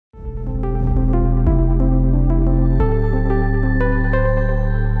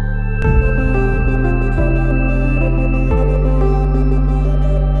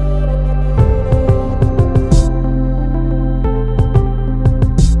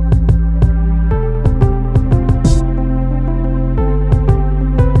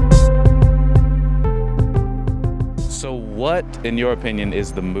in your opinion,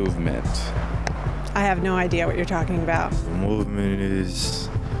 is the movement? I have no idea what you're talking about. The movement is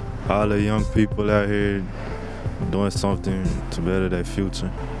all the young people out here doing something to better their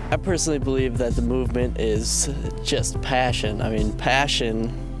future. I personally believe that the movement is just passion. I mean,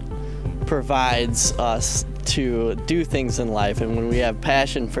 passion provides us to do things in life, and when we have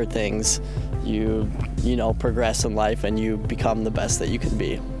passion for things, you progress in life and you become the best that you can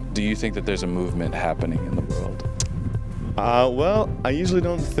be. Do you think that there's a movement happening in the world? Well, I usually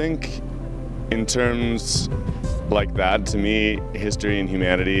don't think in terms like that. To me, history and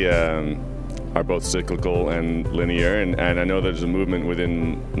humanity are both cyclical and linear, and I know there's a movement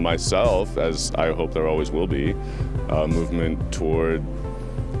within myself, as I hope there always will be, a movement toward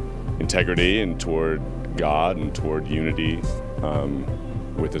integrity and toward God and toward unity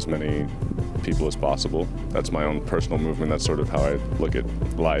with as many people as possible. That's my own personal movement. That's sort of how I look at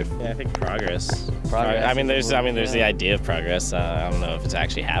life. Yeah, I think progress. I mean, there's the idea of progress. I don't know if it's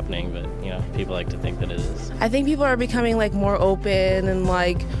actually happening, but people like to think that it is. I think people are becoming more open and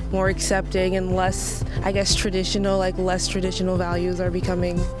more accepting and less, I guess, traditional. Less traditional values are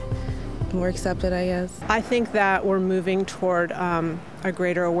becoming more accepted, I guess. I think that we're moving toward a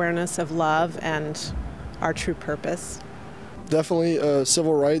greater awareness of love and our true purpose. Definitely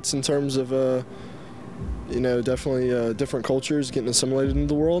civil rights in terms of, definitely different cultures getting assimilated into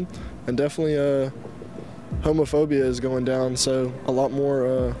the world, and definitely homophobia is going down, so a lot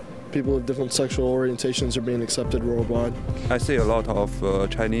more people of different sexual orientations are being accepted worldwide. I see a lot of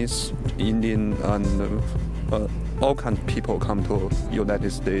Chinese, Indian, and all kinds of people come to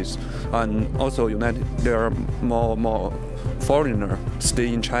United States, and also there are more foreigners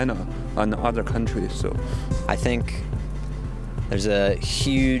stay in China and other countries. So I think there's a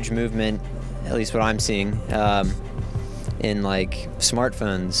huge movement, at least what I'm seeing, in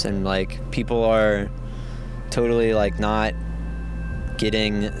smartphones, and people are totally not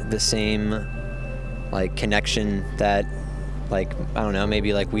getting the same connection that I don't know,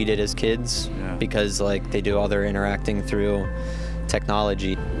 maybe we did as kids, yeah. Because they do all their interacting through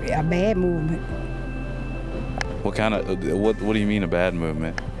technology. A bad movement. What do you mean a bad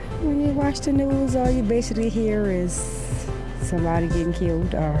movement? When you watch the news, all you basically hear is somebody getting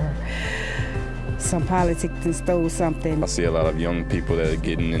killed or some politics that stole something. I see a lot of young people that are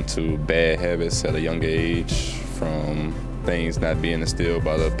getting into bad habits at a young age from things not being instilled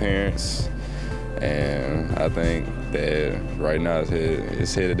by their parents. And I think that right now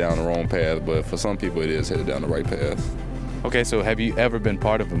it's headed down the wrong path, but for some people it is headed down the right path. Okay, so have you ever been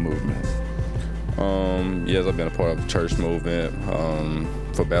part of a movement? Yes, I've been a part of the church movement.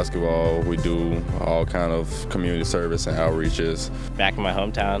 For basketball, we do all kind of community service and outreaches. Back in my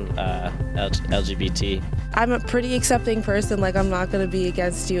hometown, LGBT. I'm a pretty accepting person. I'm not going to be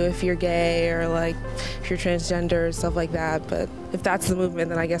against you if you're gay or if you're transgender or stuff like that. But if that's the movement,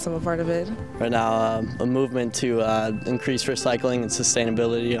 then I guess I'm a part of it. Right now, a movement to increase recycling and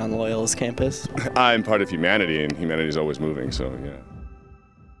sustainability on Loyola's campus. I'm part of humanity, and humanity is always moving, so yeah.